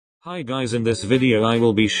Hi guys, in this video I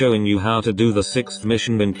will be showing you how to do the 6th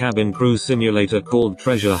mission in cabin crew simulator called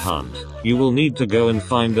treasure hunt. You will need to go and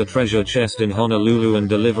find a treasure chest in Honolulu and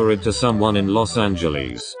deliver it to someone in Los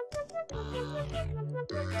Angeles.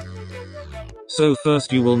 So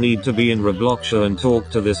first you will need to be in Roblox and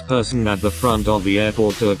talk to this person at the front of the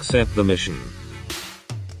airport to accept the mission.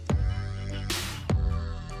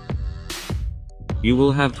 You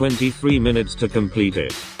will have 23 minutes to complete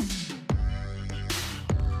it.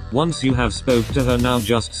 Once you have spoke to her, now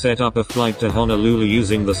just set up a flight to Honolulu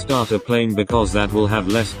using the starter plane because that will have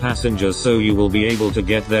less passengers, so you will be able to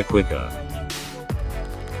get there quicker.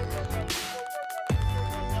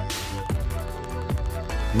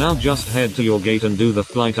 Now just head to your gate and do the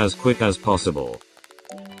flight as quick as possible.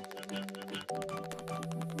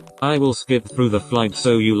 I will skip through the flight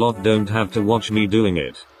so you lot don't have to watch me doing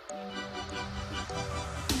it.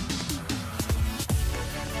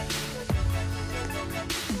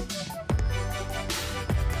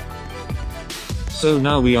 So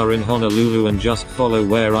now we are in Honolulu and just follow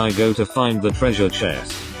where I go to find the treasure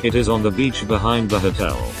chest. It is on the beach behind the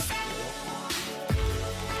hotel.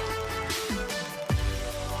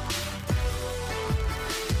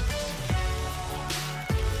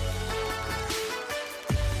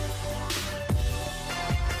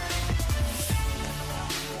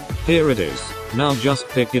 Here it is. Now just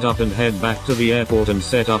pick it up and head back to the airport and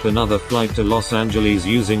set up another flight to Los Angeles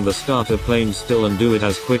using the starter plane still, and do it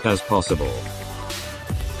as quick as possible.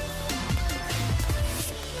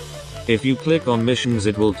 If you click on missions,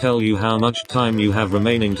 it will tell you how much time you have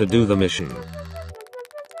remaining to do the mission.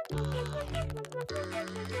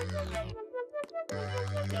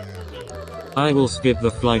 I will skip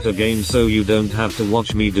the flight again so you don't have to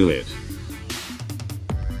watch me do it.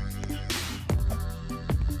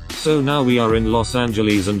 So now we are in Los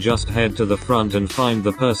Angeles and just head to the front and find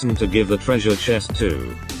the person to give the treasure chest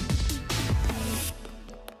to.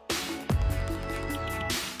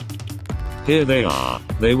 Here they are.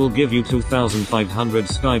 They will give you 2,500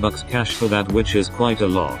 Skybucks cash for that, which is quite a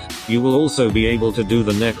lot. You will also be able to do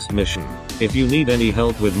the next mission. If you need any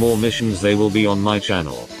help with more missions, they will be on my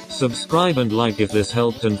channel. Subscribe and like if this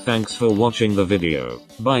helped, and thanks for watching the video.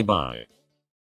 Bye bye.